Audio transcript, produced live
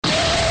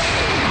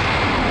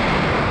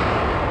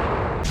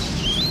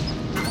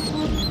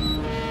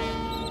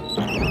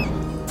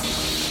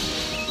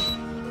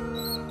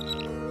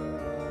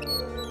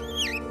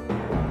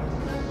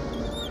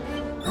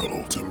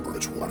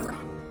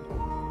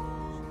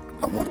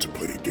I want to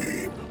play a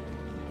game.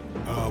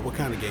 What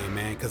kind of game,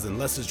 man? Because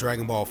unless it's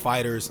Dragon Ball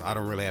Fighters, I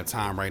don't really have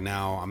time right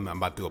now. I'm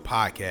about to do a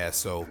podcast,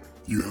 so...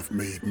 You have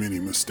made many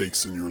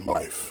mistakes in your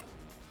life.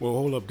 Well,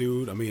 hold up,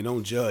 dude. I mean,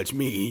 don't judge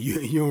me.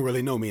 You don't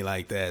really know me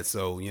like that,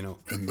 so, you know...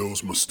 And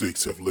those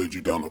mistakes have led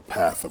you down a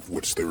path of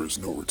which there is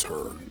no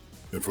return.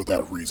 And for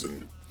that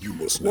reason, you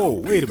must now Whoa,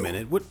 wait a them.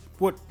 minute.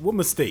 What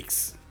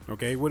mistakes?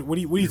 Okay, what are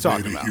you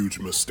talking made a about? huge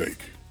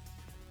mistake.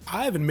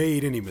 I haven't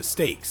made any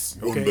mistakes,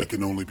 okay? One that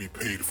can only be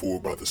paid for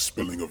by the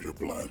spilling of your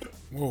blood.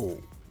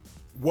 Whoa.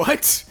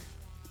 What?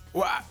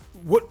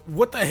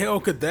 What the hell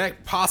could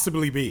that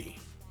possibly be?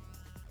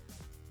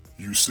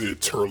 You said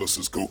Turles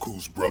is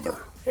Goku's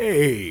brother.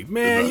 Hey,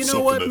 man, you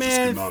know what,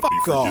 man?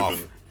 Fuck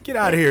off. Get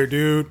out of here,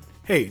 dude.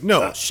 Hey,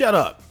 no, shut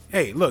up.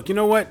 Hey, look, you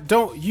know what?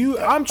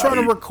 I'm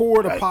trying to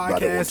record a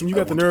podcast and you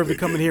got the nerve to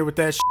come in here with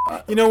that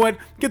shit. You know what?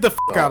 Get the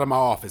fuck out of my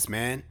office,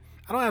 man.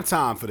 I don't have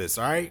time for this,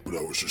 all right? But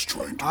I was just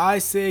trying to... I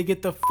say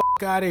get the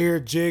fuck out of here,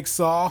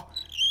 Jigsaw.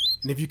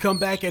 And if you come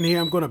back in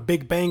here, I'm going to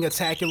big bang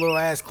attack your little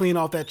ass clean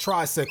off that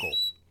tricycle.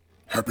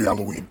 Happy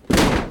Halloween.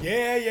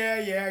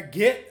 Yeah.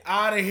 Get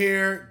out of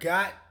here.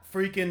 God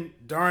freaking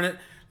darn it.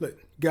 Look,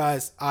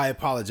 guys, I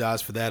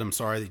apologize for that. I'm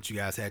sorry that you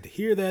guys had to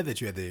hear that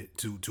you had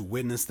to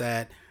witness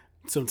that.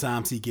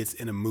 Sometimes he gets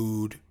in a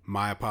mood.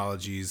 My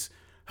apologies.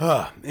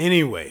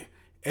 Anyway,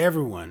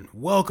 everyone,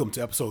 welcome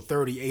to episode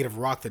 38 of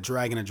Rock the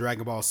Dragon and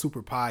Dragon Ball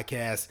Super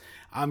Podcast.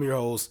 I'm your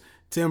host,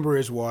 Tim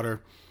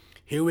Bridgewater.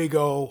 Here we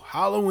go.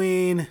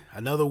 Halloween.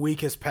 Another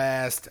week has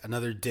passed.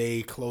 Another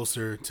day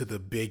closer to the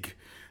big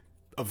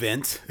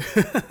event.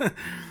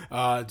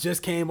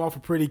 Just came off a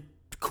pretty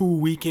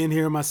cool weekend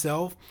here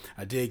myself.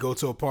 I did go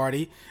to a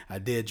party. I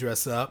did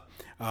dress up.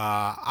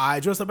 I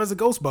dressed up as a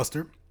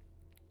Ghostbuster,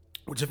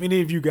 which if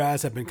any of you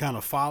guys have been kind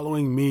of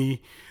following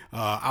me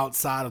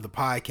outside of the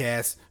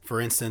podcast, for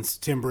instance,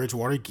 Tim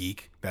Bridgewater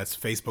Geek, that's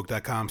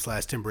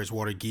facebook.com/Tim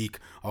Bridgewater Geek,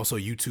 also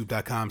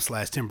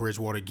youtube.com/Tim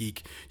Bridgewater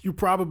Geek. You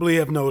probably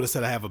have noticed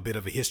that I have a bit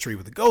of a history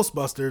with the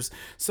Ghostbusters,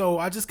 so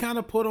I just kind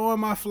of put on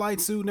my flight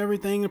suit and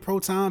everything, the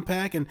proton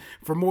pack, and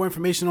for more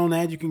information on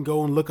that, you can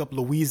go and look up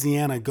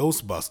Louisiana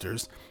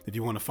Ghostbusters if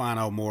you want to find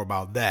out more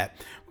about that.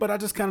 But I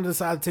just kind of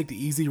decided to take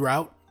the easy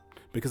route,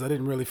 because I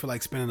didn't really feel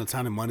like spending a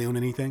ton of money on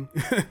anything.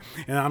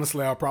 And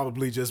honestly, I'll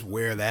probably just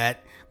wear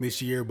that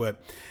this year,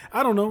 but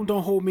I don't know.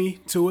 Don't hold me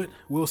to it.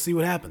 We'll see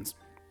what happens.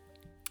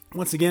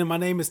 Once again, my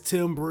name is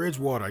Tim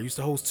Bridgewater. I used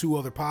to host two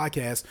other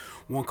podcasts,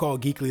 one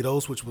called Geekly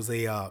Dose, which was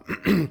a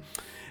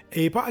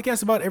a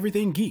podcast about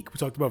everything geek. We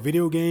talked about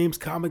video games,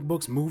 comic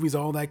books, movies,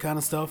 all that kind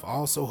of stuff. I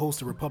also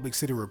hosted Republic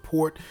City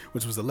Report,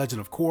 which was a Legend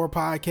of Korra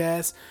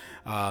podcast.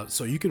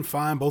 So you can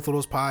find both of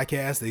those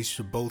podcasts. They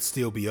should both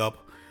still be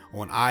up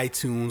on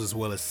iTunes as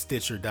well as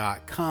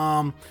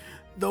Stitcher.com.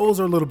 Those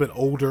are a little bit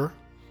older,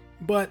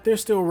 but they're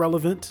still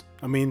relevant.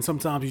 I mean,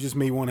 sometimes you just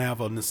may want to have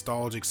a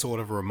nostalgic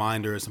sort of a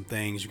reminder of some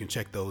things. You can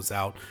check those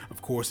out.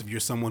 Of course, if you're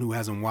someone who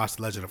hasn't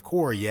watched Legend of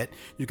Korra yet,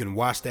 you can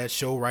watch that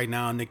show right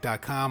now on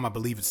Nick.com. I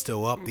believe it's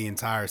still up, the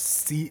entire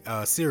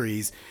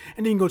series.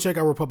 And you can go check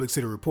out Republic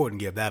City Report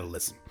and give that a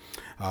listen.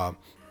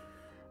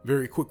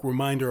 Very quick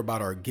reminder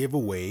about our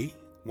giveaway.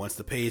 Once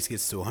the page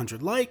gets to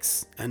 100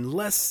 likes,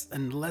 unless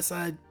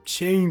I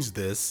change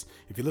this,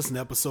 if you listen to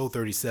episode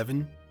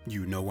 37,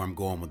 you know where I'm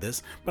going with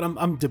this, but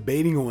I'm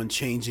debating on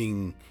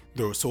changing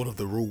the sort of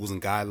the rules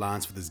and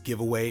guidelines for this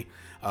giveaway.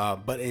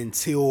 But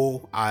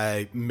until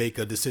I make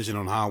a decision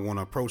on how I want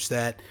to approach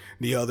that,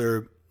 the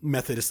other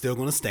method is still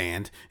going to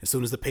stand. As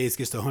soon as the page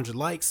gets to 100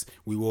 likes,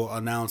 we will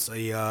announce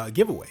a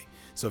giveaway.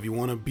 So if you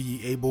want to be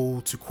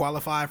able to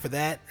qualify for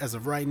that as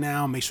of right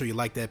now, make sure you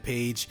like that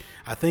page.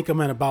 I think I'm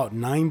at about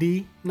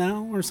 90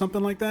 now or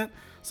something like that.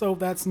 So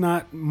that's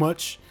not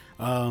much.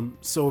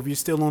 So if you're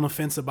still on the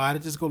fence about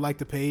it, just go like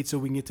the page so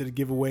we can get to the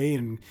giveaway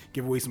and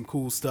give away some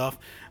cool stuff.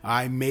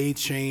 I may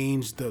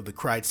change the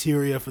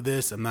criteria for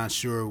this. I'm not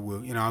sure.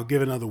 I'll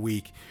give it another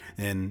week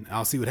and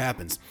I'll see what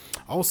happens.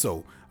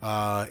 Also,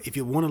 if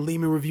you want to leave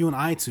me a review on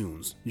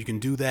iTunes, you can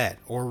do that,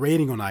 or a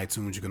rating on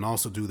iTunes, you can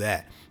also do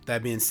that.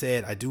 That being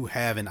said, I do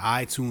have an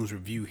iTunes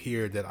review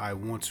here that I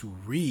want to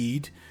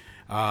read,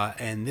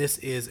 and this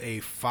is a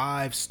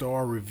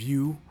 5-star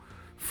review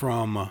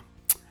from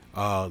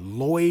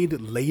Lloyd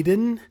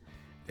Layden.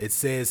 It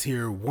says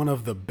here, one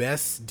of the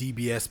best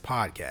DBS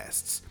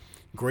podcasts.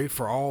 Great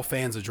for all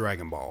fans of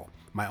Dragon Ball.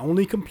 My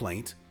only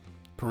complaint,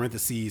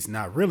 parentheses,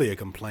 not really a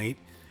complaint,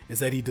 is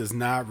that he does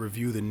not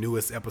review the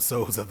newest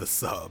episodes of the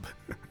sub.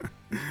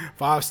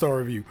 5-star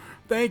review.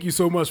 Thank you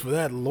so much for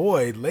that,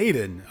 Lloyd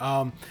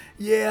Layden.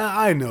 Yeah,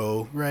 I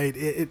know, right?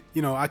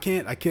 I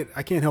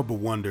can't help but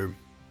wonder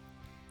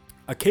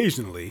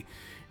occasionally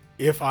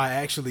if I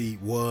actually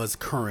was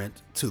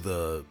current to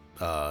the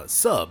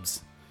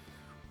subs.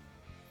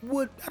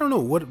 Would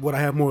I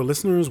have more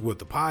listeners? Would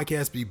the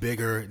podcast be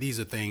bigger? These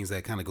are things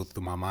that kind of go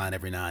through my mind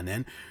every now and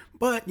then.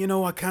 But,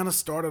 I kind of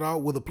started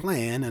out with a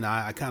plan, and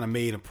I kind of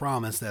made a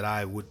promise that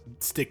I would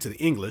stick to the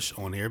English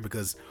on here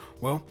because,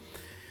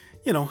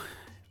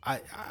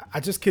 I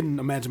just couldn't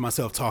imagine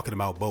myself talking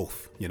about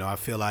both. You know, I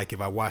feel like if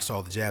I watched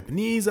all the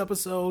Japanese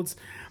episodes,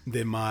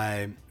 then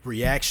my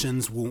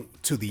reactions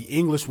to the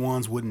English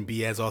ones wouldn't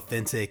be as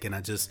authentic. And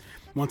I just,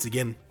 once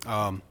again,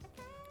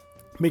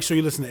 make sure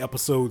you listen to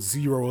episode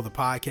 0 of the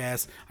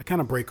podcast. I kind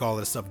of break all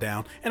this stuff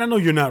down. And I know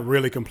you're not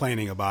really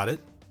complaining about it.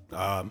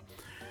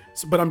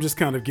 But I'm just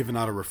kind of giving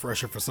out a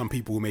refresher for some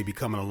people who may be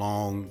coming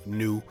along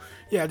new.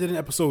 Yeah, I did an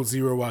episode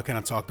 0 where I kind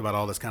of talked about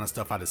all this kind of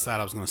stuff. I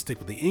decided I was going to stick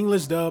with the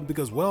English dub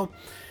because, well,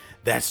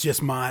 that's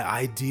just my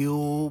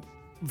ideal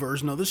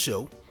version of the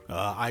show.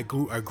 I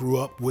grew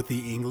up with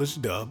the English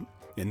dub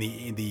and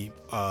the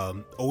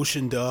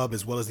Ocean dub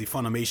as well as the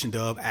Funimation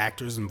dub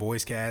actors and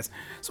voice cast.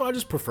 So I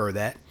just prefer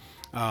that.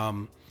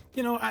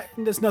 You know,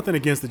 there's nothing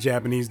against the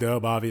Japanese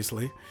dub,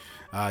 obviously.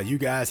 You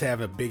guys have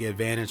a big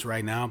advantage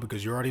right now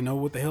because you already know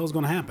what the hell is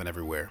going to happen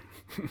everywhere.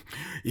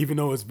 Even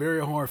though it's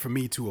very hard for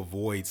me to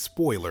avoid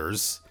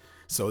spoilers.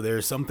 So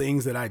there's some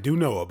things that I do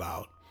know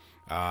about.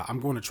 I'm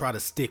going to try to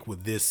stick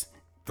with this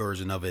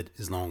version of it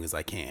as long as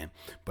I can.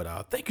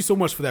 But thank you so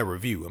much for that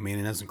review. I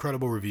mean, that's an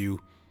incredible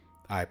review.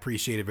 I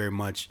appreciate it very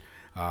much.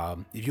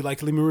 If you'd like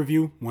to leave me a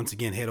review, once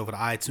again, head over to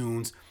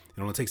iTunes.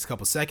 It only takes a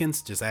couple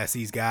seconds. Just ask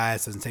these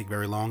guys. Doesn't take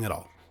very long at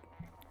all.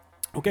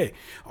 Okay,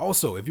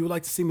 also, if you would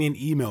like to send me an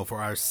email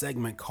for our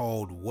segment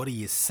called What Are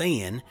You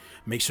Saying,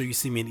 make sure you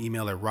send me an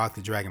email at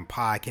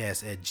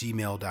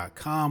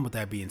rockthedragonpodcast@gmail.com. With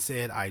that being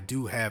said, I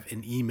do have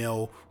an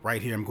email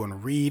right here I'm going to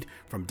read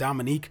from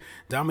Dominique.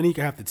 Dominique,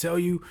 I have to tell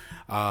you,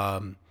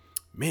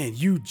 man,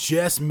 you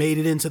just made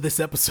it into this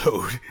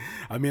episode.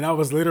 I mean, I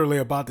was literally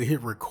about to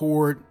hit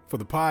record for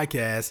the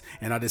podcast,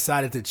 and I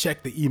decided to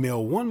check the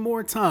email one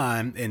more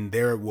time, and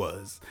there it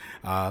was,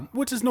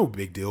 which is no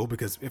big deal,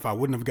 because if I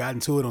wouldn't have gotten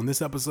to it on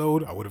this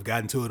episode, I would have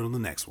gotten to it on the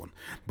next one.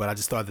 But I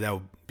just thought that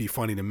would be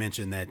funny to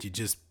mention that you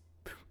just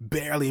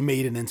barely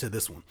made it into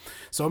this one.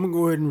 So I'm going to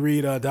go ahead and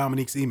read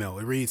Dominique's email.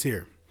 It reads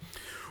here.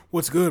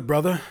 What's good,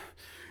 brother?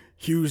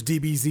 Huge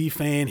DBZ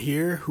fan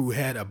here who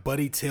had a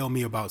buddy tell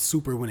me about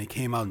Super when it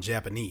came out in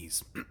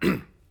Japanese.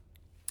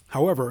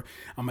 However,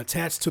 I'm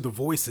attached to the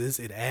voices.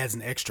 It adds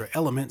an extra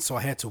element, so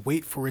I had to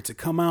wait for it to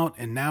come out,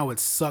 and now it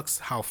sucks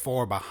how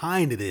far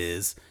behind it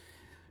is.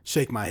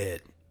 Shake my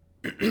head.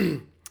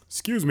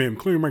 Excuse me, I'm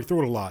clearing my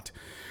throat a lot.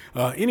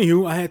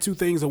 Anywho, I had two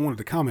things I wanted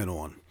to comment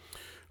on.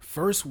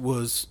 First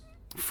was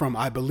from,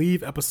 I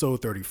believe,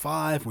 episode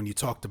 35 when you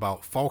talked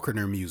about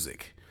Faulconer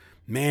music.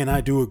 Man,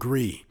 I do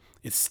agree.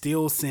 It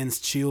still sends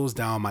chills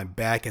down my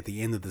back at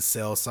the end of the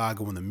Cell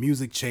Saga when the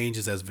music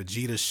changes as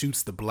Vegeta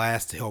shoots the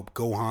blast to help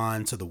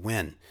Gohan to the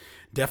win.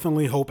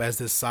 Definitely hope as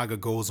this saga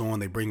goes on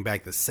they bring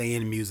back the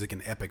Saiyan music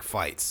and epic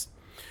fights.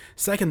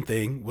 Second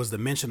thing was the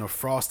mention of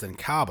Frost and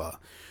Cabba.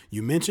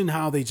 You mentioned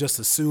how they just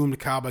assumed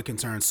Cabba can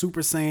turn Super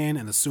Saiyan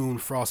and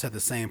assumed Frost had the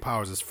same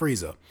powers as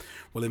Frieza.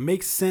 Well, it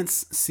makes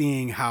sense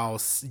seeing how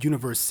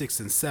Universe 6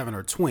 and 7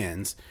 are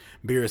twins,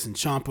 Beerus and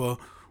Champa,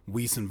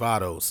 Whis and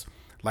Vados.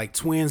 Like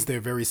twins, they're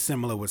very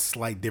similar with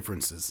slight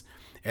differences,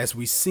 as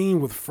we've seen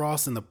with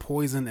Frost and the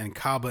Poison and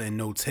Cabba and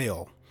No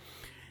Tail.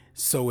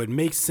 So it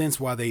makes sense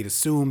why they'd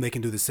assume they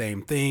can do the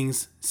same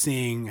things,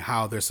 seeing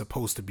how they're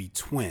supposed to be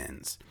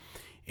twins.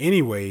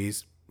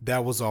 Anyways,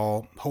 that was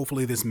all.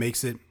 Hopefully this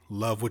makes it.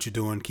 Love what you're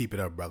doing. Keep it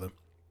up, brother.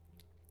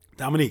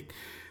 Dominique,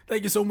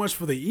 thank you so much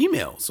for the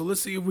email. So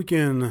let's see if we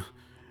can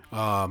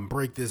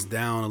break this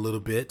down a little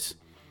bit.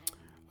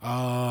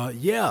 So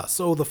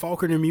the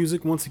Faulconer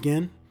music, once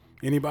again.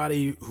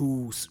 Anybody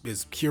who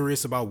is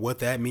curious about what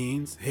that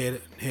means,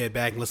 head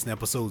back and listen to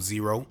episode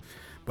 0.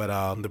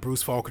 But the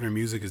Bruce Faulconer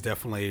music is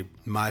definitely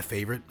my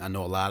favorite. I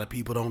know a lot of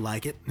people don't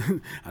like it.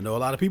 I know a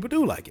lot of people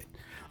do like it.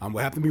 I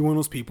have to be one of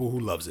those people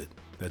who loves it.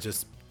 That's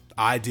just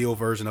ideal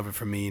version of it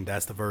for me. And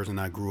that's the version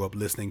I grew up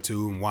listening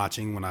to and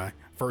watching when I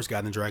first got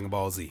into Dragon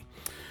Ball Z.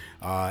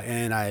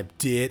 And I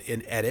did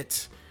an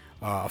edit,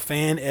 a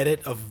fan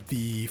edit of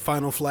the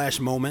Final Flash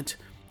moment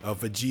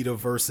of Vegeta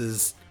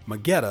versus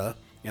Magetta.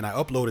 And I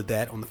uploaded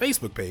that on the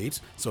Facebook page.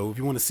 So if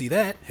you want to see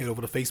that, head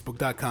over to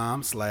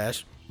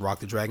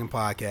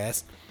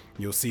facebook.com/rockthedragonpodcast.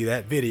 You'll see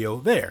that video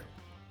there.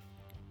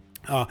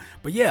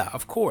 But yeah,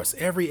 of course,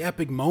 every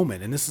epic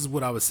moment, and this is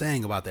what I was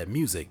saying about that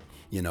music,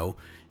 you know,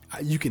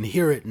 you can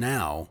hear it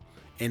now,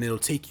 and it'll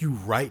take you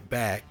right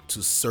back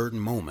to certain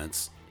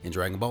moments in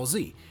Dragon Ball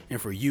Z.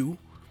 And for you,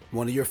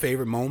 one of your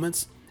favorite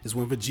moments is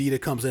when Vegeta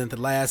comes in at the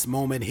last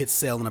moment, hits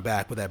Cell in the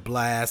back with that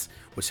blast,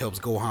 which helps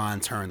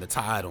Gohan turn the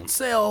tide on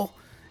Cell.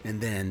 And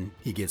then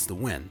he gets the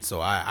win. So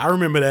I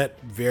remember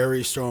that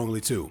very strongly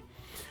too.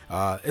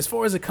 As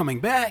far as it coming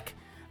back,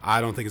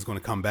 I don't think it's going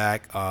to come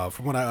back.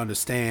 From what I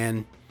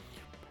understand,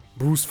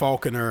 Bruce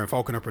Faulconer and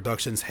Faulconer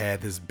Productions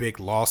had this big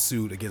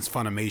lawsuit against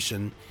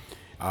Funimation.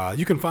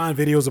 You can find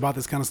videos about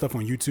this kind of stuff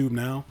on YouTube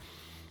now.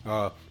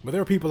 But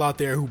there are people out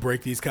there who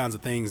break these kinds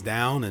of things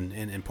down.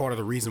 And part of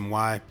the reason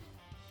why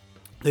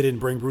they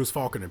didn't bring Bruce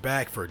Faulconer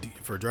back for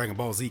Dragon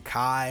Ball Z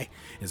Kai,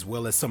 as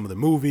well as some of the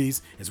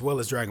movies, as well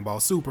as Dragon Ball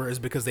Super, is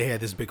because they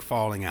had this big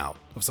falling out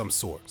of some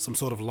sort. Some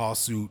sort of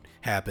lawsuit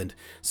happened.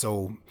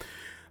 So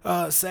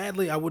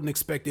Sadly, I wouldn't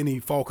expect any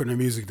Faulconer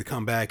music to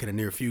come back in the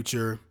near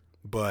future,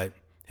 but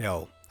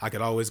hell, I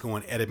could always go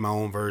and edit my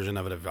own version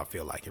of it if I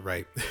feel like it,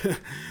 right?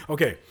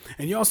 Okay,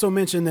 and you also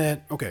mentioned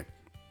that, okay,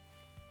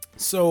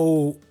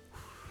 so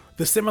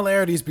the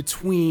similarities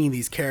between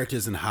these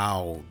characters and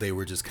how they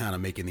were just kind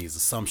of making these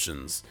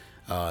assumptions.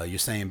 You're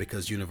saying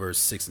because Universe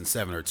 6 and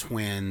 7 are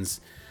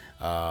twins,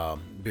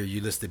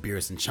 you listed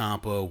Beerus and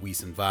Champa,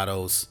 Whis and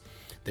Vados.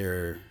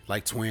 They're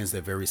like twins.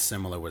 They're very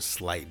similar with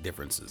slight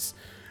differences.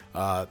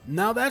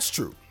 Now that's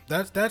true.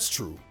 That's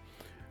true.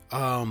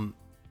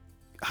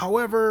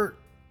 However,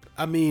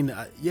 I mean,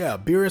 yeah,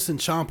 Beerus and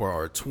Champa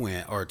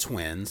are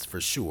twins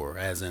for sure,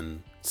 as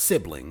in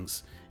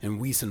siblings, and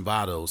Whis and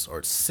Vados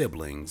are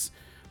siblings.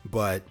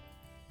 But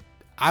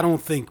I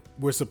don't think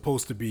we're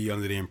supposed to be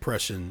under the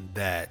impression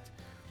that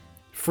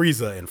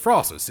Frieza and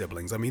Frost are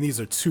siblings. I mean, these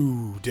are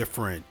two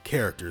different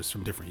characters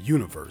from different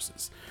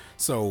universes.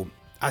 So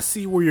I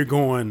see where you're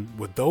going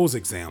with those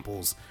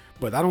examples,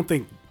 but I don't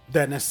think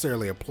that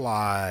necessarily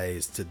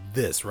applies to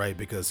this, right?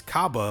 Because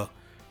Kaba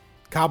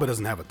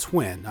doesn't have a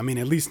twin. I mean,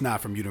 at least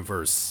not from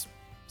Universe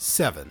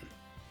 7,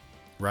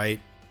 right?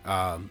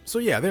 So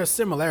yeah, there are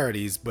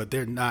similarities, but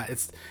they're not.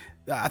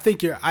 I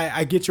think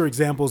I get your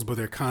examples, but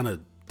they're kind of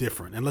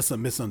different, unless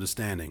I'm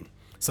misunderstanding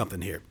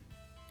something here.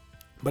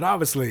 But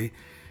obviously,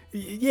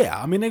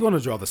 yeah, I mean, they're going to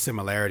draw the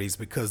similarities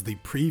because the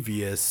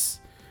previous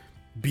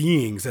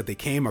beings that they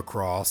came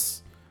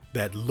across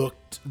that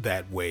looked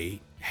that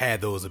way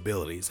had those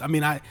abilities. I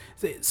mean,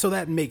 so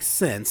that makes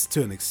sense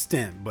to an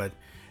extent, but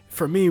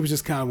for me, it was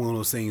just kind of one of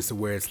those things to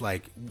where it's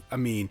like, I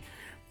mean,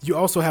 you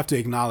also have to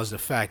acknowledge the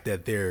fact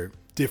that they're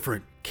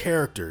different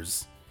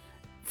characters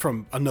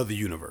from another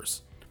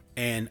universe,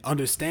 and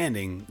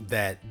understanding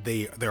that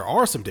there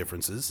are some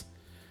differences.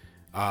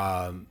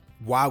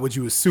 Why would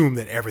you assume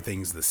that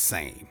everything's the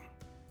same?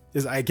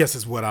 I guess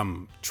is what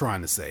I'm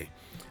trying to say.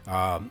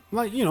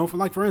 Like, you know,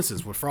 for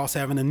instance, with Frost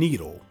having a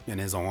needle in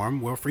his arm,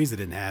 well, Frieza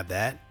didn't have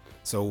that.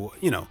 So,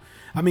 you know,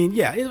 I mean,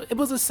 yeah, it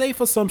was a safe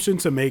assumption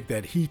to make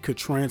that he could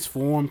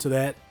transform to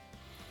that.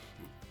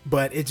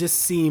 But it just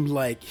seemed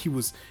like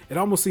it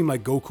almost seemed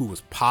like Goku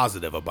was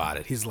positive about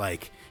it. He's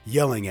like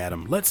yelling at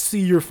him, "Let's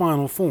see your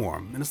final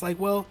form." And it's like,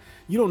 well,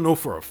 you don't know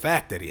for a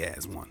fact that he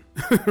has one,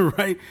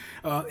 right?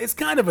 It's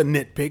kind of a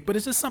nitpick, but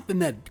it's just something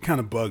that kind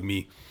of bugged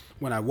me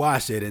when I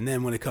watched it. And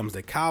then when it comes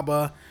to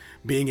Kaba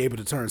being able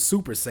to turn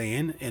Super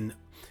Saiyan and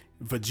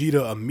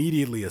Vegeta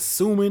immediately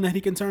assuming that he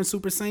can turn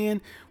Super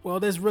Saiyan, well,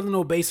 there's really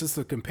no basis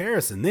of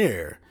comparison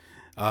there,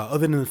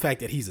 other than the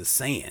fact that he's a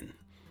Saiyan.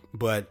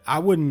 But I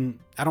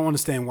don't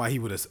understand why he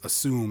would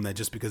assume that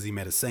just because he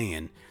met a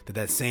Saiyan,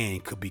 that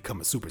Saiyan could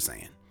become a Super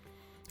Saiyan.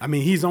 I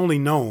mean, he's only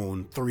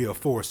known 3 or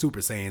 4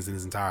 Super Saiyans in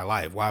his entire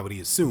life. Why would he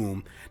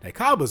assume that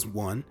Kaba's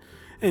one?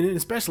 And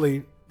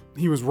especially,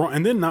 he was wrong.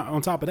 And then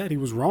on top of that, he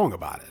was wrong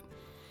about it.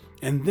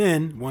 And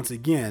then, once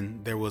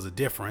again, there was a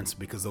difference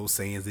because those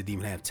Saiyans didn't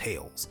even have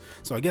tails.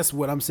 So I guess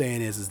what I'm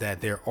saying is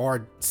that there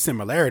are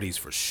similarities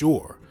for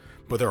sure,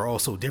 but there are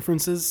also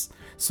differences.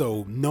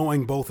 So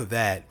knowing both of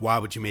that, why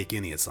would you make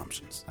any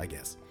assumptions, I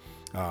guess?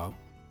 I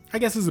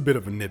guess it's a bit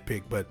of a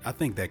nitpick, but I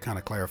think that kind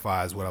of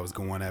clarifies what I was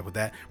going at with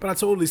that. But I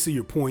totally see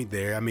your point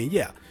there. I mean,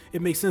 yeah,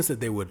 it makes sense that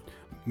they would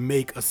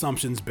make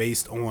assumptions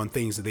based on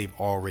things that they've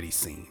already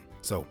seen.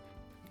 So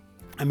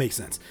that makes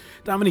sense.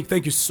 Dominique,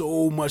 thank you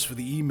so much for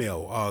the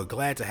email.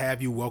 Glad to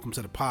have you. Welcome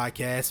to the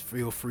podcast.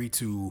 Feel free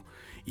to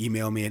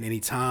email me at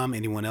any time.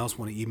 Anyone else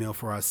want to email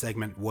for our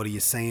segment, What Are You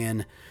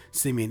Saying?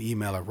 Send me an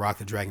email at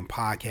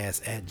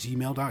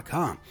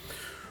rockthedragonpodcast@gmail.com.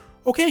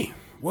 Okay,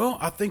 well,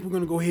 I think we're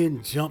going to go ahead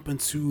and jump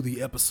into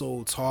the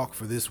episode talk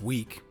for this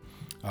week.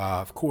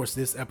 Of course,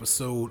 this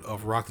episode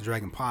of Rock the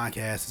Dragon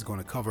Podcast is going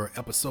to cover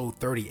episode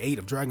 38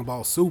 of Dragon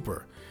Ball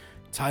Super,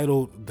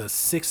 titled The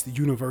Sixth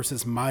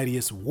Universe's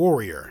Mightiest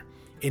Warrior,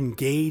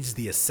 Engage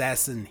the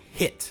Assassin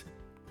Hit.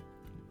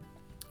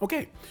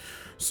 Okay,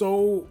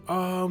 so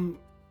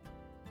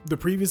the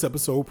previous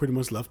episode pretty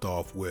much left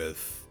off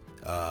with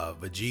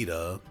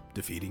Vegeta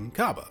defeating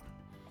Kaba.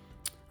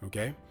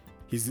 Okay,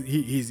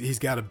 he's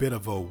got a bit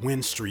of a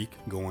win streak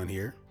going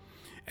here,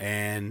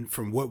 and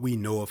from what we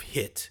know of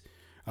Hit,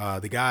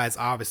 the guy is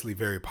obviously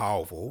very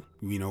powerful.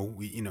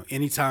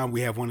 Anytime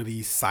we have one of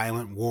these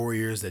silent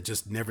warriors that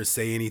just never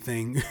say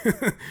anything,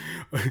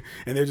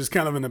 and they're just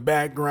kind of in the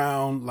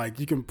background, like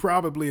you can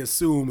probably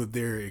assume that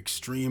they're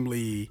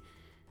extremely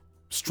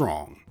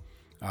strong.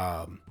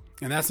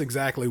 And that's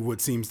exactly what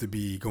seems to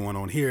be going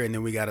on here. And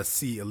then we got to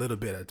see a little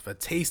bit of a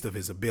taste of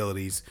his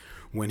abilities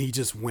when he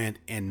just went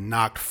and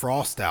knocked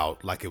Frost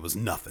out like it was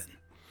nothing.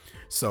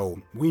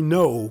 So we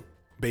know,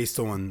 based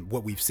on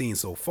what we've seen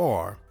so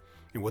far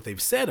and what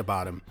they've said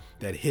about him,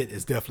 that Hit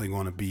is definitely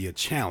going to be a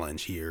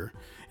challenge here.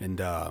 And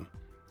that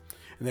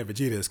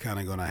Vegeta is kind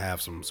of going to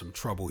have some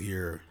trouble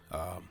here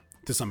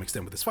to some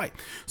extent with this fight.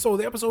 So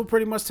the episode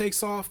pretty much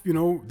takes off.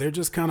 They're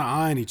just kind of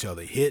eyeing each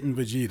other, Hit and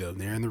Vegeta.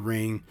 They're in the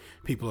ring.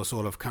 People are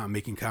sort of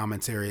making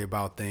commentary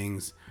about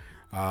things.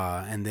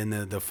 And then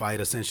the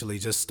fight essentially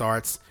just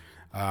starts.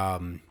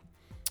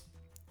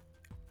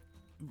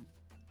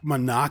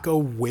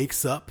 Monaka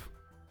wakes up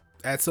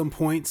at some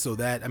point, so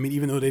that, I mean,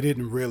 even though they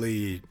didn't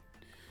really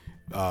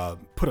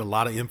put a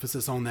lot of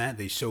emphasis on that,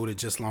 they showed it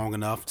just long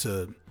enough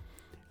to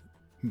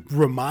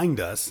remind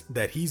us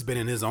that he's been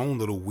in his own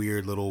little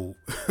weird little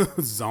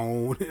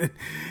zone.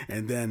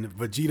 And then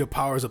Vegeta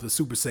powers up the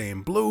Super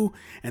Saiyan Blue,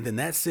 and then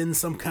that sends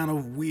some kind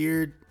of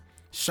weird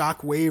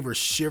shockwave or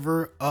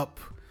shiver up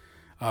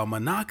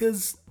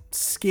Monaka's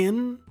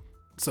skin.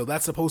 So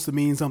that's supposed to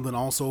mean something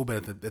also,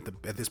 but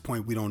at this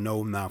point we don't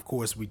know. Now, of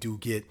course, we do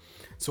get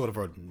sort of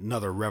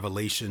another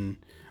revelation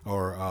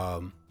or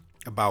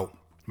about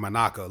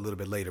Monaka a little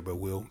bit later, but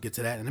we'll get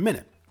to that in a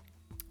minute.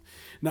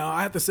 Now,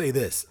 I have to say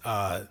this,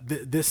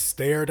 this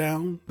stare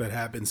down that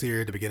happens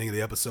here at the beginning of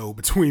the episode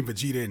between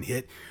Vegeta and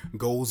Hit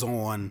goes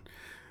on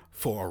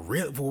for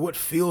what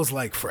feels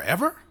like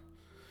forever.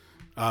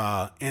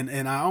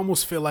 And I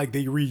almost feel like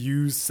they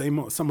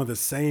reused some of the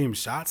same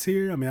shots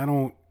here. I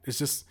mean, it's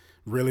just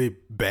really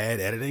bad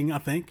editing, I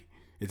think.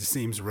 It just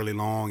seems really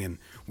long, and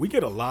we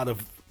get a lot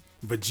of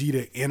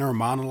Vegeta inner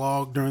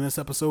monologue during this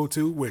episode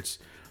too, which,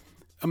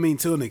 I mean,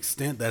 to an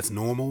extent that's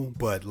normal,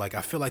 but like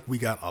I feel like we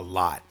got a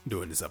lot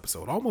during this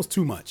episode, almost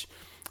too much.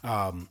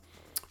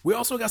 We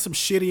also got some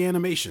shitty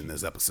animation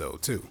this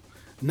episode too.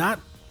 Not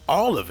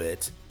all of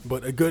it,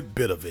 but a good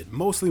bit of it.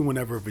 Mostly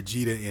whenever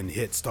Vegeta and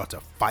Hit start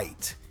to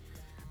fight,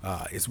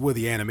 is where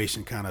the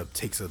animation kind of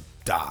takes a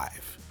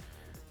dive.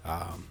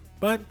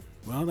 But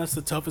well, that's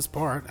the toughest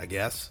part, I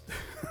guess.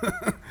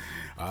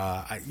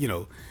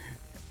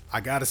 I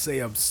gotta say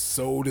I'm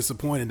so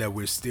disappointed that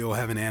we're still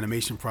having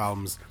animation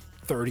problems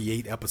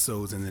 38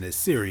 episodes into this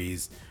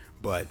series,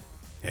 but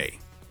hey,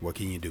 what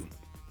can you do?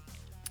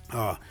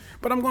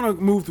 But I'm gonna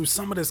move through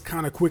some of this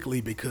kind of quickly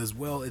because,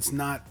 well, there's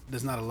not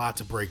a lot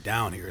to break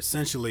down here.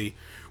 Essentially,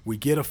 we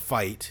get a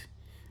fight,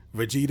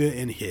 Vegeta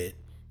and Hit,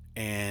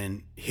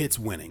 and Hit's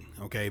winning,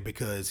 okay,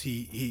 because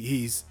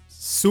he's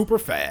super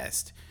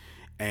fast,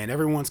 and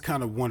everyone's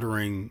kind of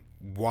wondering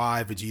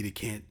why Vegeta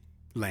can't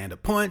land a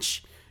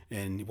punch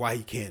and why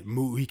he can't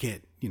move,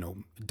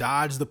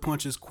 dodge the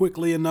punches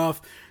quickly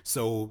enough.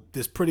 So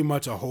there's pretty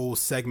much a whole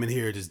segment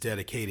here just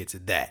dedicated to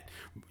that.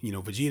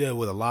 Vegeta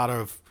with a lot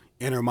of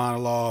inner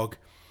monologue,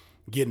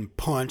 getting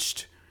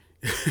punched,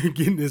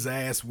 getting his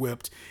ass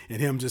whipped,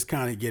 and him just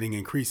kind of getting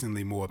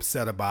increasingly more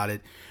upset about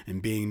it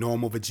and being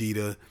normal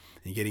Vegeta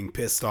and getting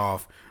pissed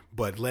off,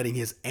 but letting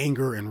his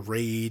anger and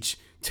rage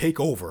take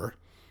over,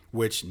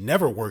 which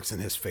never works in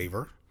his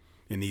favor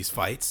in these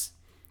fights.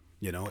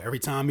 Every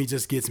time he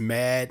just gets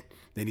mad,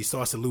 then he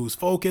starts to lose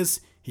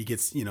focus. He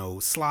gets,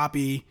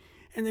 sloppy,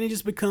 and then he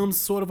just becomes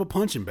sort of a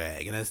punching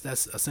bag. And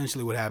that's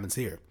essentially what happens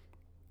here.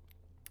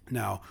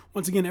 Now,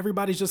 once again,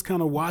 everybody's just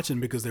kind of watching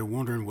because they're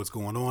wondering what's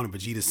going on. And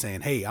Vegeta's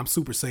saying, hey, I'm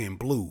Super Saiyan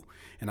Blue,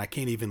 and I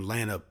can't even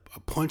land a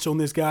punch on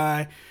this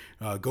guy.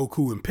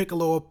 Goku and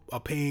Piccolo are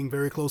paying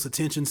very close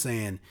attention,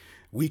 saying,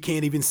 we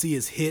can't even see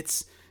his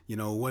hits.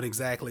 What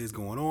exactly is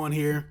going on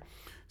here?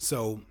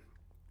 So,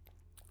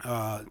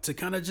 to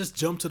kind of just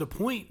jump to the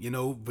point,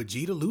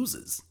 Vegeta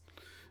loses.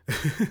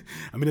 I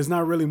mean, there's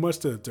not really much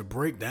to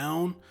break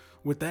down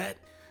with that.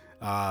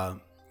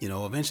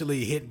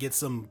 Eventually Hit gets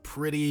some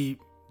pretty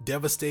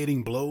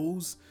devastating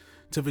blows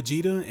to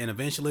Vegeta and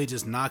eventually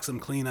just knocks him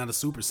clean out of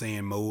Super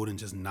Saiyan mode and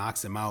just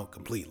knocks him out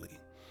completely.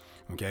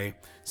 Okay,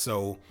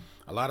 so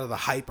a lot of the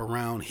hype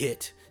around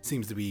Hit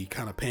seems to be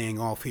kind of paying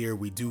off here.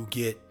 We do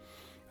get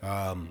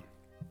a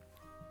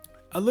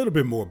little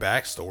bit more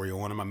backstory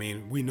on him. I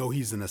mean, we know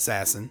he's an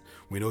assassin.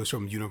 We know he's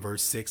from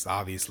Universe 6,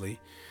 obviously.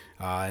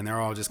 And they're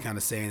all just kind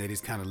of saying that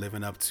he's kind of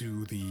living up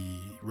to the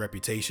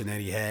reputation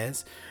that he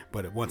has.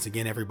 But once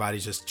again,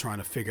 everybody's just trying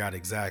to figure out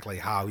exactly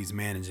how he's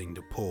managing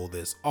to pull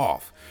this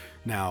off.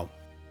 Now,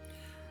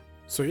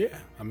 so yeah,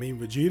 I mean,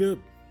 Vegeta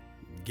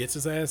gets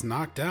his ass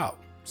knocked out.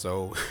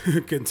 So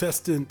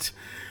contestant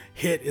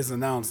Hit is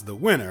announced the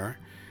winner.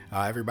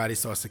 Everybody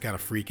starts to kind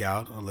of freak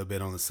out a little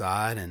bit on the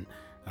side. And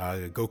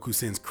Goku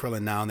sends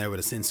Krillin down there with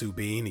a Senzu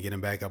bean to get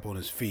him back up on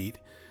his feet.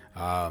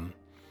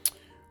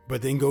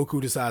 But then Goku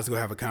decides to go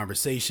have a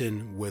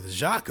conversation with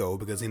Jaco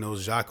because he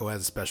knows Jaco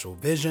has a special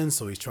vision.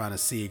 So he's trying to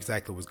see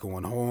exactly what's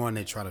going on.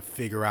 They try to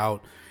figure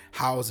out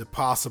how is it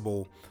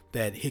possible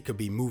that he could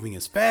be moving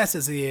as fast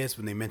as he is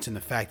when they mention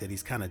the fact that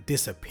he's kind of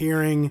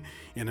disappearing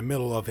in the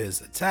middle of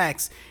his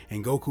attacks.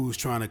 And Goku's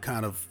trying to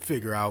kind of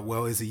figure out,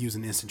 well, is he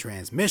using instant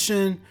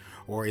transmission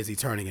or is he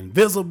turning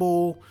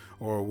invisible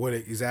or what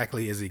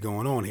exactly is he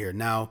going on here?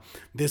 Now,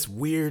 this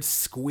weird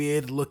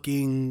squid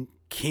looking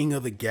King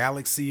of the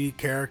Galaxy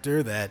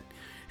character that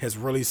has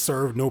really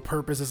served no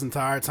purpose this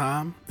entire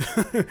time.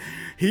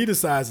 He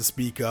decides to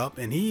speak up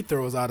and he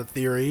throws out a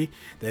theory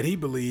that he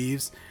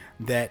believes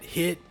that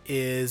Hit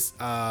is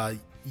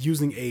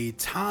using a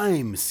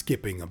time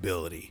skipping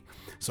ability.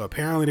 So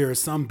apparently there are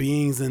some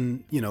beings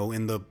in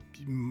the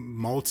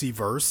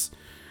multiverse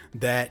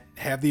that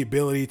have the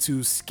ability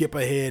to skip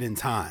ahead in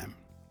time.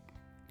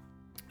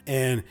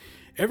 And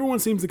everyone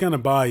seems to kind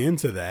of buy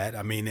into that.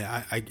 I mean,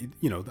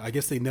 I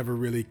guess they never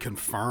really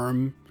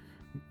confirm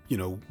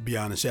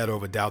beyond a shadow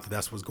of a doubt that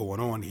that's what's going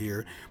on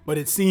here. But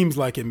it seems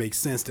like it makes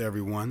sense to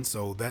everyone.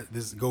 So that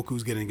this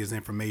Goku's getting his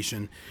information,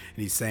 and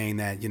he's saying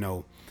that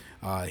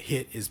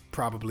Hit is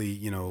probably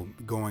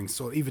going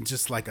so even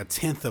just like a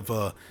tenth of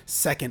a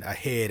second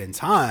ahead in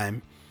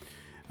time.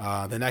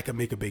 Then that could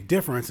make a big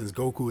difference. And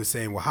Goku is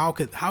saying, well, how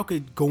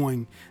could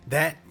going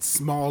that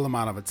small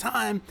amount of a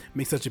time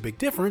make such a big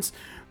difference?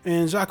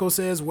 And Jaco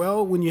says,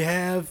 well, when you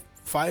have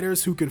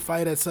fighters who can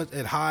fight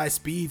at high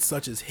speeds,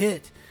 such as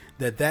Hit,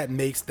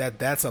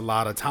 that's a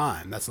lot of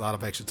time. That's a lot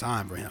of extra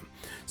time for him.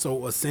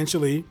 So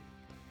essentially,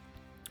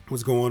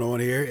 what's going on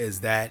here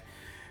is that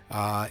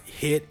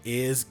Hit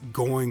is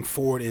going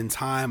forward in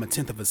time a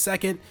tenth of a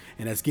second,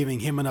 and that's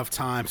giving him enough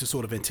time to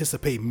sort of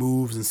anticipate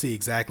moves and see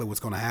exactly what's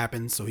going to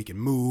happen, so he can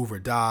move or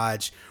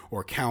dodge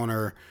or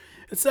counter,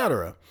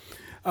 etc.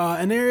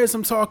 And there is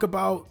some talk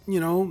about,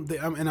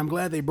 and I'm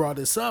glad they brought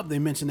this up. They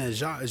mentioned that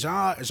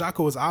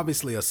Jaco is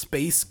obviously a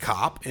space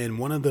cop, and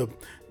one of the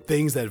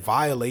things that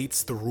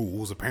violates the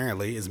rules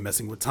apparently is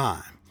messing with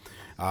time.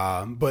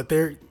 But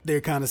they're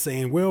kind of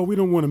saying, well, we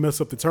don't want to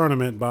mess up the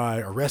tournament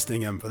by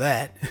arresting him for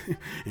that.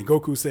 And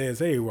Goku says,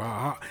 hey,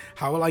 well,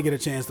 how will I get a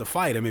chance to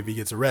fight him if he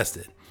gets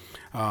arrested?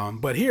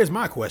 But here's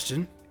my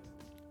question.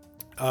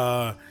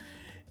 Obviously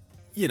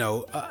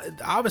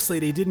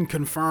they didn't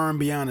confirm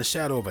beyond a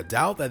shadow of a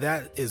doubt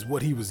that is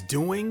what he was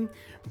doing,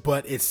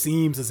 but it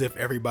seems as if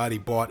everybody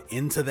bought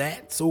into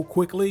that so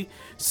quickly.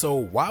 So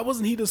why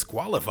wasn't he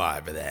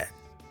disqualified for that?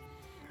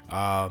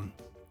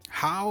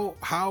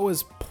 How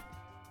is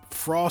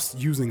Frost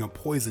using a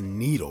poison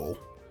needle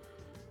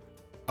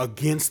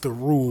against the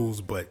rules,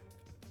 but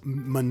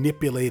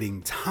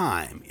manipulating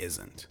time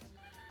isn't?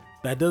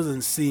 That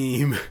doesn't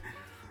seem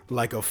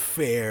like a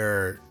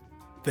fair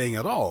thing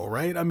at all,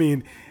 right? I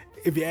mean,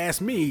 if you ask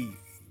me,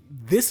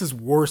 this is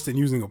worse than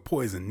using a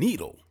poison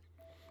needle.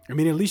 I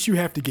mean, at least you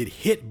have to get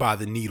hit by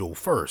the needle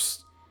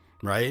first,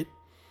 right?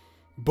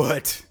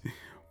 But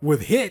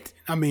with Hit,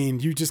 I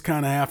mean, you just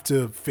kind of have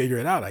to figure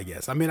it out, I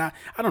guess. I mean, I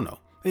don't know.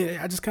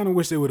 I just kind of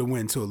wish they would have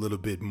went into a little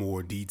bit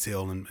more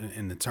detail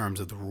in the terms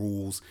of the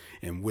rules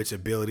and which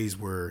abilities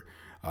were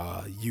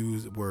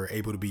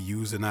able to be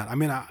used or not. I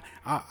mean,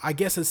 I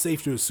guess it's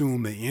safe to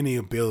assume that any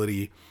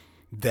ability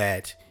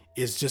that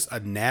is just a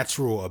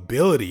natural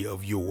ability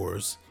of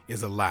yours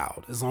is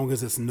allowed, as long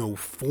as it's no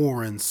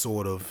foreign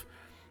sort of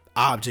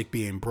object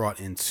being brought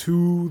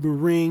into the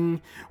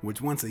ring,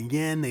 which once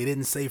again, they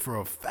didn't say for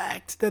a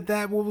fact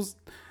that was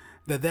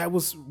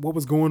what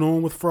was going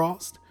on with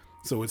Frost.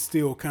 So it's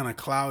still kind of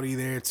cloudy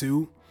there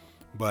too,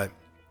 but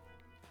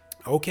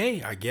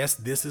okay, I guess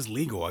this is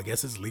legal. I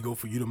guess it's legal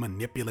for you to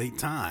manipulate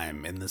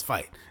time in this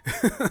fight.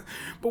 But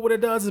what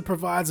it does is it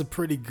provides a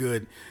pretty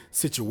good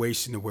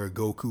situation where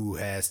Goku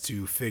has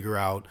to figure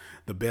out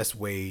the best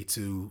way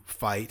to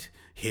fight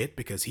Hit,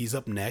 because he's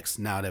up next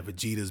now that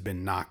Vegeta's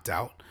been knocked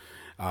out.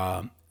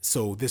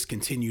 So this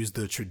continues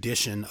the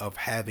tradition of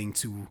having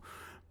to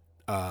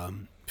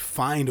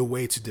find a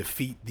way to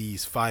defeat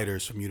these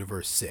fighters from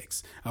Universe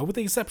 6, with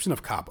the exception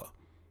of Kappa.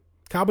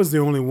 Kappa's the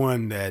only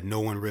one that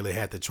no one really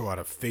had to try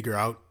to figure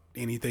out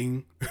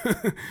anything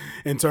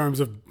in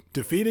terms of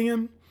defeating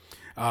him.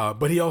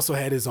 But he also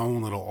had his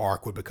own little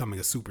arc with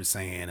becoming a Super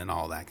Saiyan and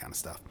all that kind of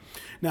stuff.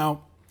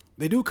 Now,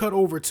 they do cut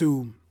over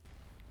to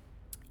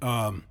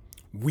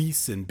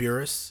Whis and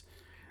Beerus.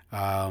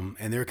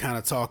 And they're kind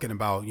of talking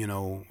about,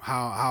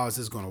 how is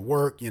this going to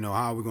work?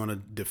 How are we going to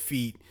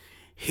defeat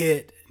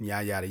Hit,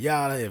 yada, yada,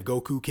 yada. If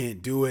Goku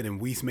can't do it,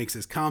 and Whis makes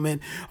his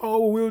comment,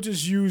 oh, we'll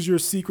just use your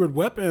secret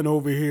weapon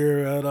over here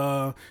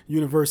at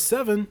Universe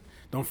 7.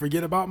 Don't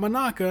forget about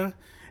Monaka.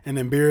 And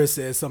then Beerus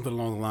says something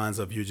along the lines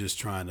of, you're just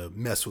trying to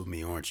mess with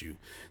me, aren't you?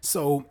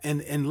 So, and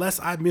unless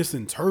I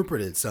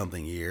misinterpreted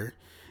something here,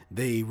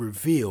 they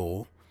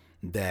reveal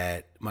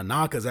that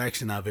Monaka's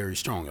actually not very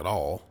strong at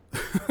all.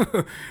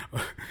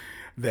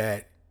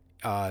 That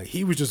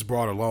he was just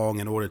brought along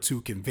in order to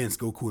convince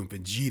Goku and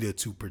Vegeta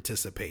to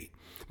participate.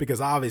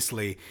 Because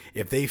obviously,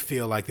 if they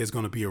feel like there's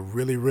going to be a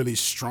really, really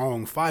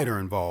strong fighter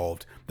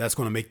involved, that's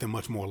going to make them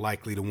much more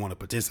likely to want to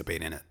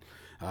participate in it.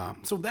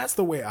 So that's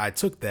the way I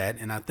took that.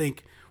 And I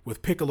think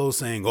with Piccolo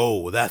saying,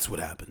 oh, that's what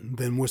happened,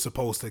 then we're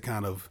supposed to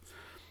kind of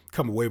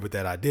come away with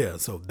that idea.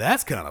 So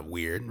that's kind of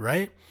weird,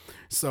 right?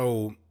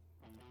 So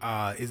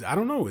I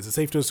don't know. Is it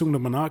safe to assume that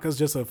Monaka's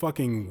just a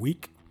fucking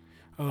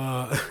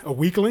a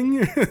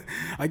weakling?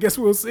 I guess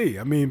we'll see.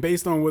 I mean,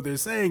 based on what they're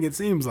saying, it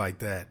seems like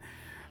that.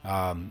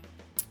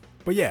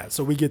 But yeah,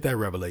 so we get that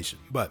revelation.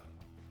 But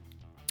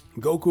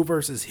Goku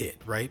versus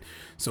Hit, right?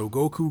 So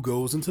Goku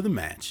goes into the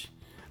match,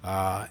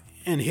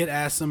 and Hit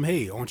asks him,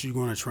 hey, aren't you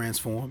going to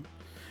transform?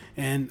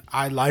 And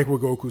I like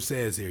what Goku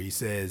says here. He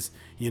says,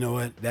 you know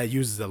what? That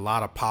uses a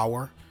lot of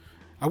power.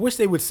 I wish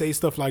they would say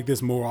stuff like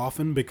this more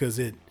often,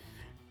 because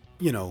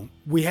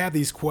we have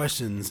these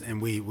questions and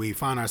we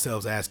find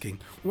ourselves asking,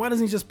 why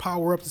doesn't he just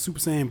power up to Super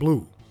Saiyan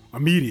Blue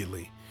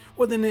immediately?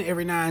 Well, then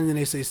every now and then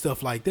they say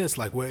stuff like this,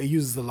 like, well, it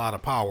uses a lot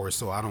of power,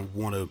 so I don't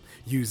want to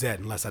use that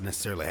unless I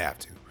necessarily have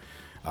to.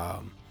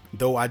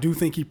 Though I do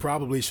think he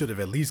probably should have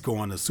at least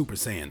gone to Super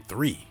Saiyan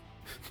 3.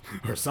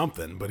 or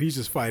something, but he's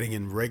just fighting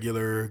in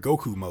regular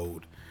Goku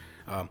mode.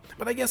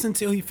 But I guess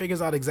until he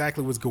figures out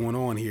exactly what's going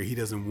on here, he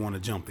doesn't want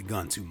to jump the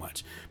gun too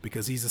much,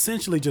 because he's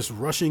essentially just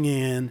rushing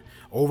in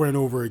over and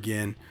over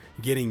again,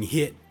 getting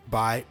hit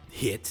by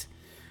hit.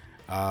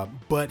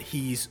 But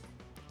he's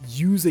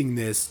using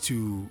this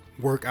to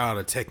work out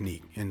a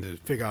technique and to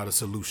figure out a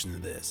solution to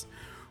this,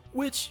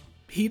 which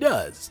he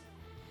does.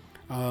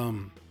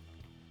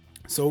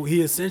 So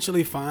he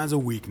essentially finds a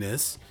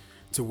weakness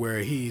to where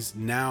he's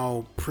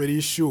now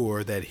pretty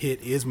sure that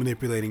Hit is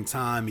manipulating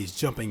time. He's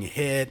jumping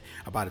ahead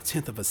about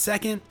 1/10 of a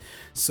second.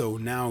 So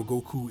now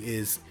Goku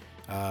is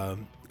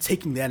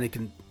taking that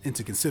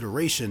into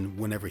consideration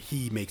whenever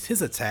he makes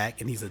his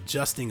attack, and he's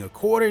adjusting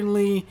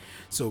accordingly.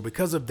 So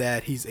because of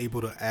that, he's able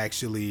to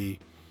actually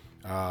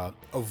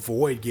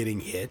avoid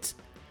getting hit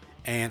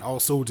and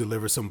also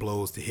deliver some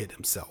blows to Hit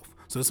himself.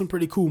 So there's some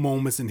pretty cool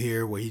moments in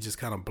here where he just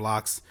kind of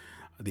blocks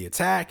the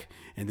attack,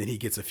 and then he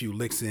gets a few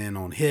licks in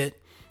on Hit.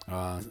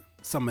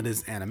 Some of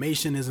this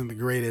animation isn't the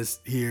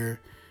greatest here,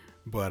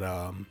 but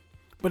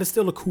it's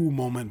still a cool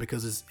moment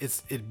because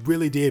it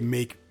really did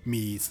make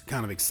me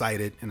kind of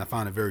excited, and I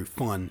found it very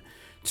fun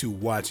to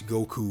watch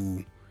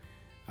Goku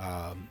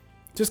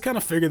just kind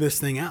of figure this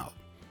thing out,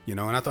 and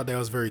I thought that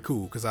was very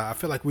cool because I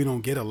feel like we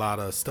don't get a lot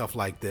of stuff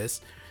like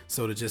this.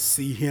 So to just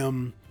see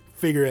him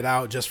figure it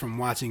out just from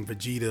watching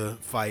Vegeta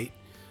fight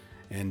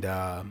and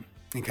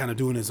kind of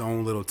doing his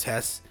own little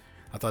tests,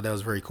 I thought that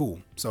was very cool.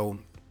 So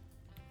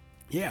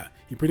yeah,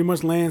 he pretty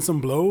much lands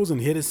some blows,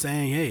 and Hit is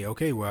saying, hey,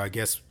 okay, well, I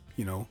guess,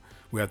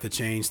 we have to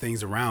change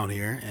things around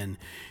here. And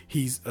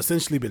he's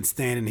essentially been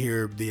standing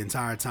here the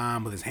entire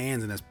time with his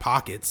hands in his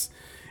pockets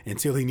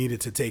until he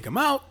needed to take him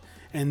out.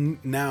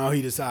 And now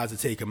he decides to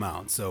take him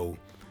out. So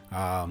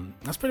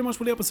that's pretty much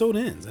where the episode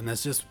ends. And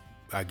that's just,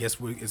 I guess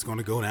it's going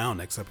to go down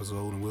next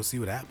episode, and we'll see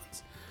what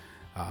happens.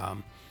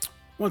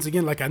 Once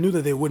again, I knew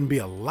that there wouldn't be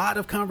a lot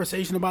of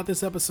conversation about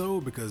this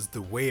episode because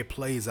the way it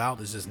plays out,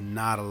 there's just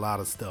not a lot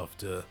of stuff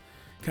to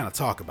kind of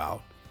talk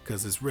about,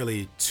 because it's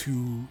really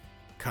two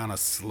kind of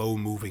slow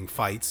moving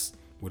fights,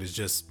 which is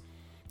just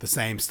the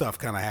same stuff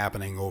kind of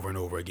happening over and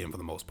over again for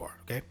the most part.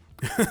 Okay.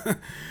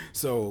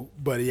 So,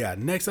 but yeah,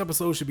 next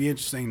episode should be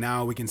interesting.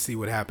 Now we can see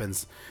what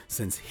happens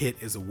since Hit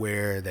is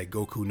aware that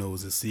Goku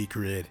knows his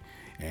secret,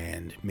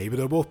 and maybe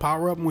they'll both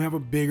power up and we'll have a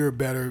bigger,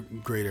 better,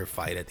 greater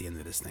fight at the end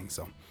of this thing.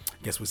 So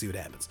I guess we'll see what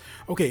happens.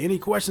 Okay. Any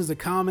questions or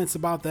comments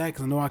about that?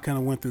 Cause I know I kind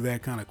of went through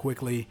that kind of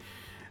quickly.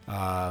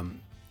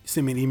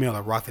 Send me an email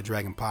at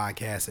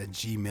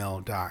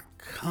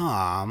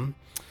rockthedragonpodcast@gmail.com.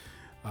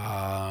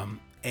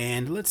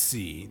 And let's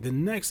see, the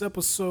next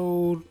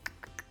episode,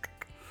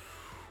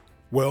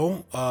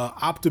 well,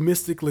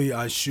 optimistically,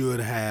 I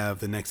should have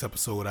the next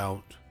episode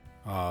out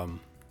on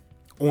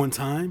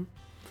time.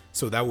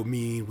 So that would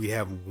mean we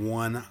have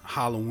one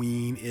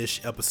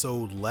Halloween-ish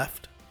episode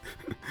left.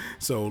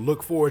 So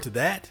look forward to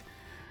that.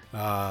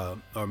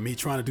 Or me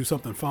trying to do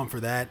something fun for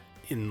that,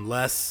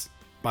 unless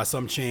by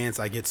some chance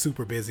I get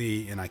super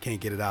busy and I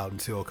can't get it out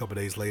until a couple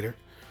days later.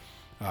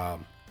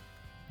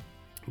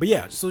 But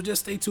yeah, so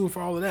just stay tuned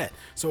for all of that.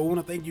 So I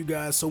want to thank you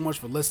guys so much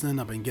for listening.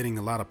 I've been getting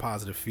a lot of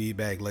positive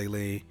feedback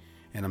lately,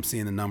 and I'm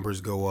seeing the numbers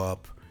go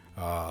up.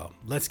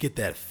 Let's get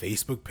that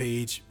Facebook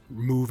page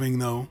moving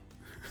though,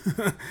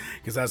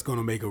 because that's going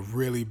to make a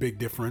really big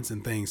difference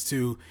in things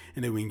too.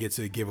 And then we can get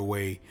to the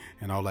giveaway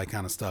and all that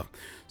kind of stuff.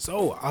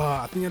 So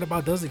I think that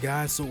about does it,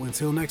 guys. So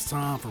until next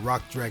time, for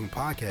Rock the Dragon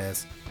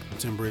Podcast, I'm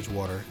Tim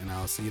Bridgewater, and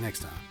I'll see you next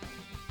time.